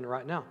like I'm in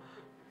right now.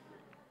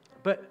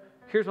 But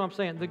here's what I'm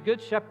saying. A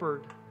good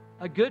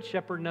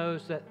shepherd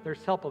knows that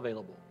there's help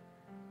available.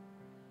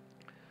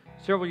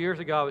 Several years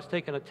ago, I was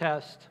taking a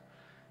test.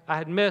 I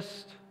had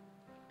missed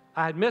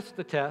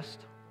the test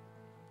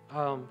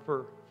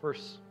for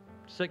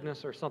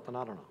sickness or something,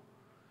 I don't know.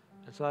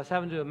 And so I was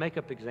having to do a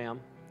makeup exam.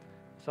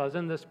 So I was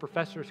in this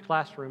professor's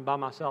classroom by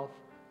myself,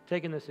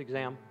 taking this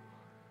exam.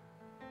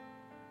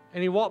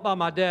 And he walked by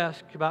my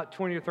desk about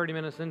 20 or 30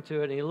 minutes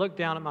into it, and he looked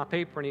down at my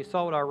paper, and he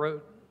saw what I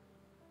wrote.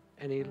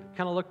 And he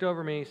kind of looked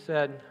over me, and he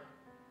said,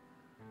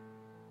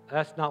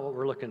 "That's not what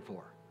we're looking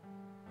for,"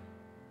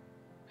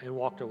 and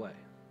walked away.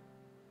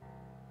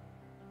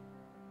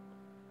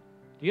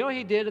 Do you know what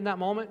he did in that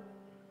moment?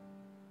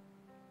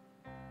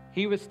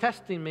 He was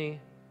testing me,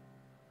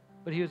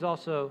 but he was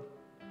also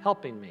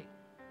helping me.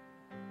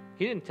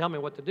 He didn't tell me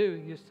what to do.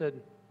 He just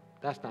said,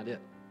 "That's not it."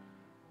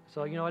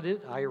 So you know what I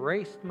did? I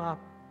erased my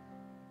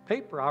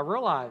paper. I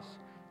realized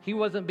he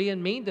wasn't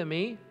being mean to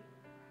me.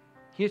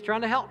 He was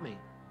trying to help me.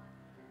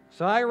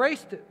 So I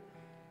erased it.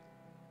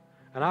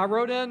 And I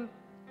wrote in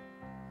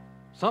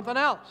something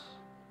else.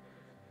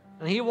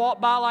 And he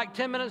walked by like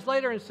 10 minutes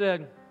later and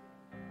said,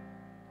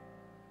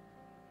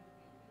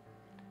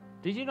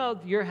 "Did you know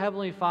your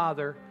Heavenly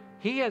Father,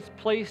 He has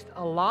placed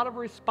a lot of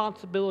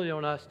responsibility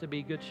on us to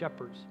be good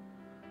shepherds.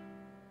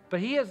 But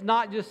He has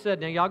not just said,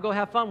 'Now y'all go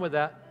have fun with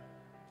that.'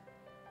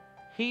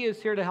 He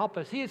is here to help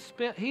us. He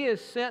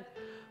has sent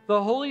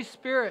the Holy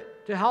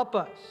Spirit to help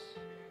us."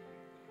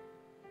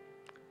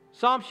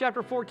 Psalm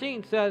chapter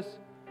 14 says,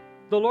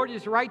 "The Lord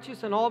is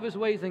righteous in all of His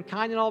ways and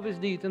kind in all of His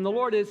deeds, and the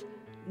Lord is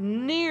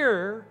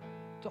near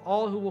to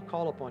all who will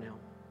call upon Him."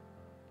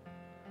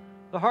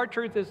 The hard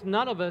truth is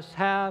none of us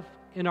have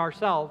in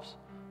ourselves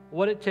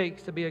what it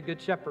takes to be a good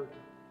shepherd.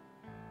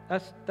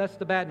 That's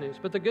the bad news.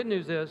 But the good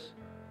news is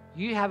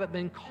you haven't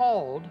been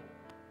called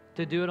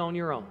to do it on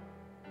your own.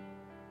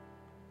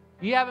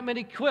 You haven't been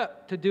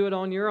equipped to do it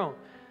on your own.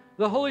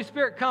 The Holy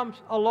Spirit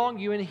comes along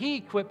you and He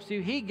equips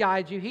you, He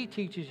guides you, He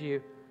teaches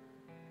you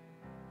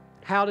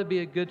how to be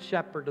a good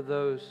shepherd to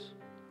those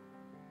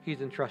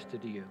He's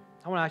entrusted to you.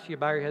 I want to ask you to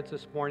bow your heads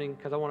this morning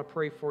because I want to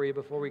pray for you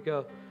before we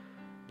go.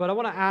 But I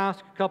want to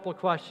ask a couple of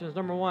questions.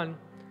 Number one,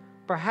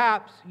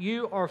 perhaps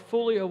you are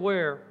fully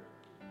aware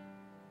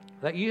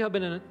that you have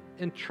been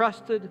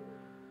entrusted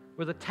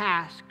with a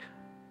task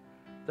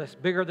that's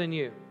bigger than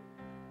you.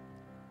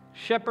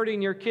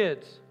 Shepherding your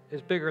kids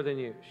is bigger than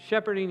you.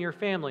 Shepherding your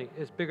family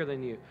is bigger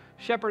than you.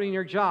 Shepherding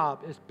your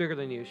job is bigger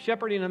than you.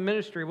 Shepherding a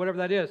ministry, whatever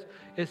that is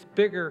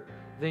bigger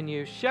than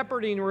you.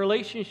 Shepherding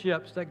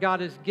relationships that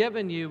God has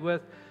given you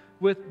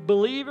with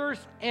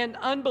believers and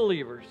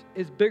unbelievers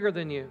is bigger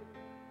than you.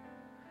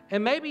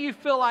 And maybe you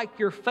feel like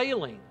you're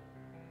failing.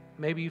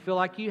 Maybe you feel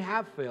like you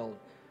have failed.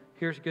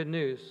 Here's good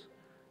news.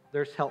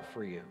 There's help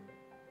for you.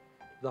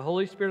 The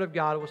Holy Spirit of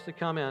God wants to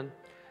come in,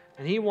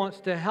 and He wants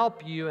to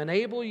help you,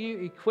 enable you,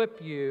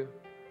 equip you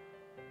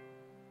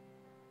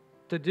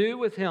to do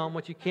with Him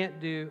what you can't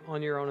do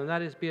on your own, and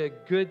that is be a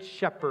good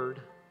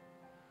shepherd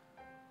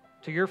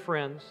to your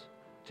friends,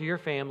 to your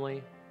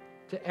family,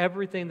 to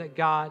everything that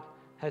God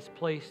has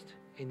placed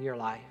in your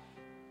life.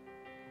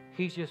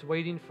 He's just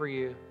waiting for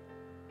you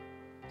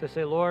to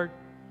say, "Lord,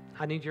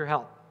 I need your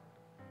help.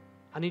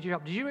 I need your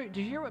help." Did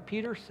you hear what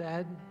Peter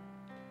said?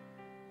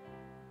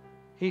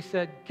 He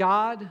said,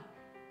 "God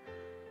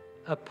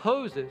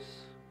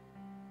opposes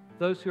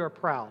those who are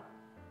proud,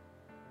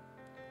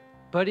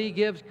 but He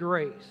gives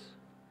grace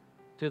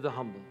to the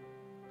humble."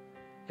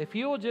 If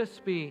you will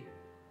just be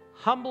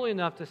humble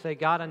enough to say,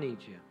 "God, I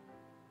need you,"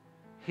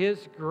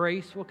 His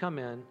grace will come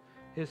in,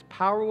 His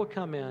power will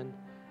come in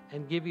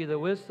and give you the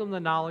wisdom, the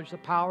knowledge, the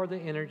power, the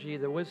energy,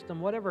 the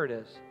wisdom, whatever it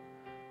is,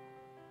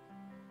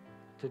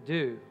 to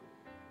do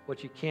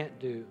what you can't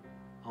do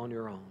on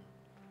your own.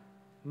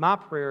 My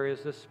prayer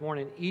is this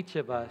morning, each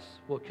of us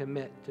will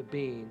commit to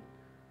being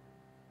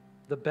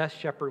the best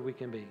shepherd we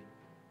can be.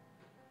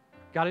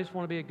 God, I just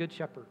want to be a good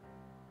shepherd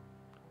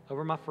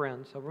over my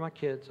friends, over my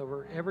kids,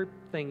 over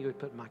everything you would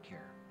put in my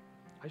care.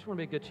 I just want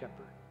to be a good shepherd.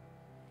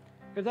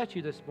 If that's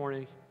you this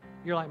morning,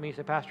 you're like me, you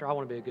say, Pastor, I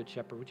want to be a good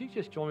shepherd. Would you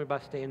just join me by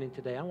standing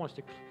today? I want us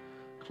to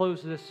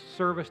close this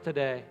service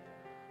today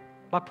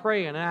by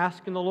praying and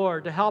asking the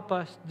Lord to help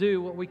us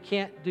do what we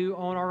can't do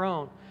on our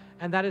own.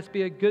 And that is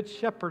be a good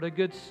shepherd, a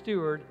good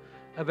steward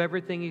of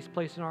everything He's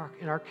placed in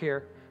our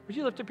care. Would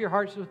you lift up your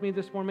hearts with me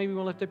this morning? Maybe you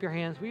want to lift up your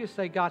hands. Will you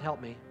say, God,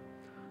 help me.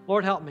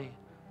 Lord, help me.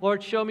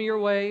 Lord, show me your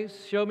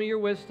ways. Show me your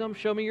wisdom.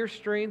 Show me your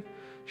strength.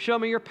 Show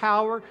me your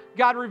power.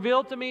 God,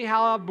 reveal to me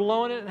how I've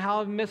blown it and how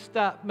I've messed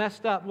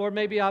up. Lord,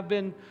 maybe I've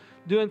been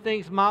doing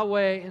things my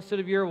way instead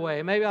of your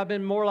way. Maybe I've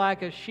been more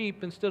like a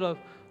sheep instead of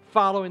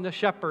following the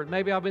shepherd.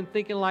 Maybe I've been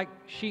thinking like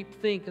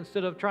sheep think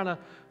instead of trying to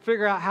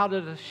figure out how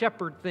does a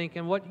shepherd think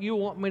and what you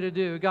want me to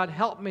do. God,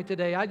 help me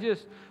today.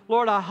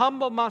 Lord, I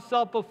humble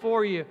myself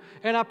before you,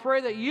 and I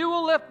pray that you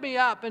will lift me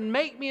up and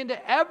make me into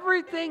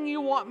everything you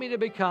want me to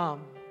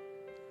become.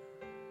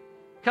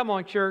 Come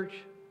on, church.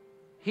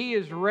 He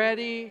is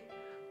ready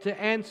to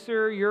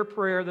answer your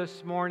prayer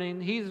this morning.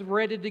 He's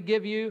ready to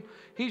give you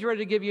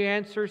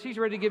answers. He's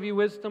ready to give you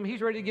wisdom.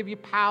 He's ready to give you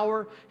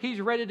power. He's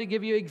ready to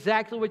give you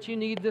exactly what you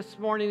need this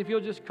morning. If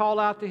you'll just call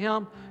out to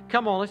Him.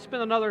 Come on, let's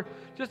spend another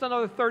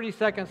 30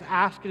 seconds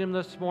asking Him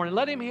this morning.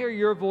 Let Him hear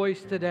your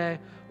voice today.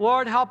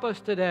 Lord, help us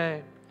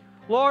today.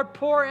 Lord,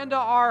 pour into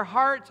our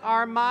hearts,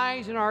 our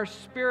minds, and our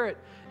spirit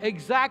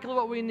exactly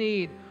what we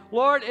need.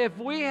 Lord, if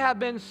we have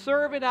been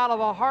serving out of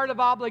a heart of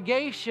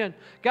obligation,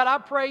 God, I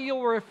pray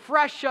you'll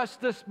refresh us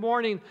this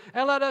morning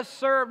and let us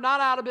serve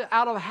not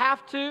out of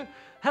have to,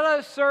 let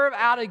us serve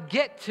out of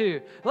get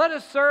to. Let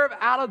us serve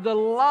out of the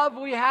love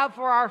we have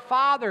for our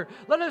Father.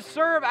 Let us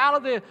serve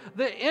out of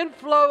the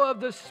inflow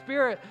of the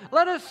Spirit.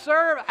 Let us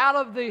serve out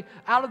of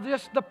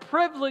just the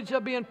privilege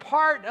of being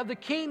part of the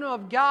kingdom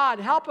of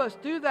God. Help us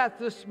do that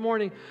this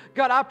morning.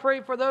 God, I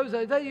pray for those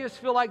that they just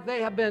feel like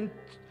they have been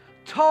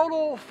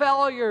total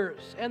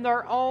failures in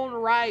their own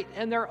right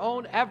and their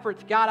own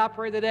efforts. God, I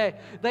pray today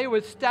they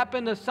would step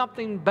into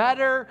something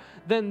better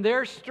than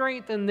their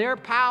strength and their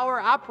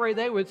power. I pray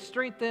they would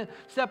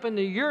step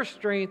into your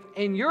strength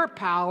and your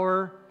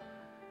power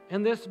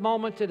in this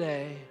moment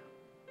today.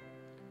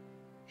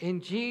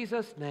 In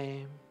Jesus'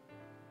 name.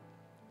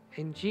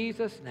 In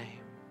Jesus'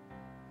 name.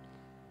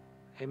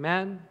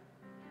 Amen.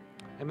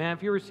 Amen.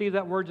 If you receive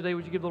that word today,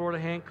 would you give the Lord a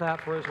hand clap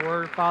for His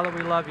word? Father,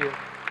 we love you.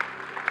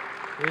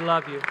 We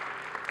love you.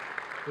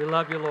 We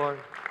love you, Lord.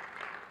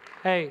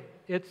 Hey,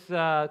 it's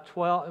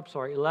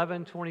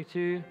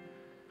 11:22.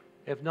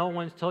 If no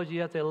one's told you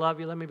yet they love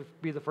you, let me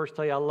be the first to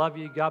tell you I love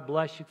you. God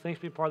bless you. Thanks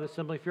for being part of the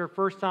assembly. If you're a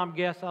first-time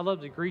guest, I'd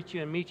love to greet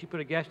you and meet you. Put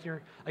a gift in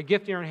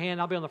your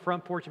hand. I'll be on the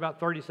front porch in about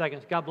 30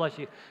 seconds. God bless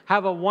you.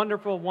 Have a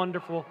wonderful,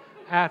 wonderful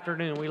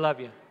afternoon. We love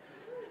you.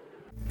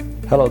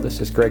 Hello, this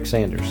is Greg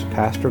Sanders,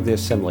 pastor of the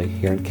Assembly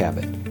here in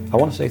Cabot. I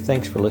want to say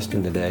thanks for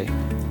listening today.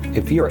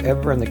 If you are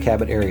ever in the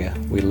Cabot area,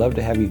 we'd love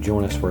to have you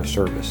join us for a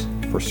service.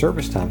 For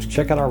service times,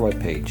 check out our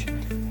webpage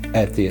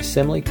at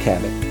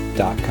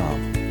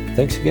theassemblycabot.com.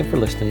 Thanks again for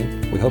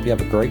listening. We hope you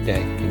have a great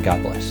day, and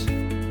God bless.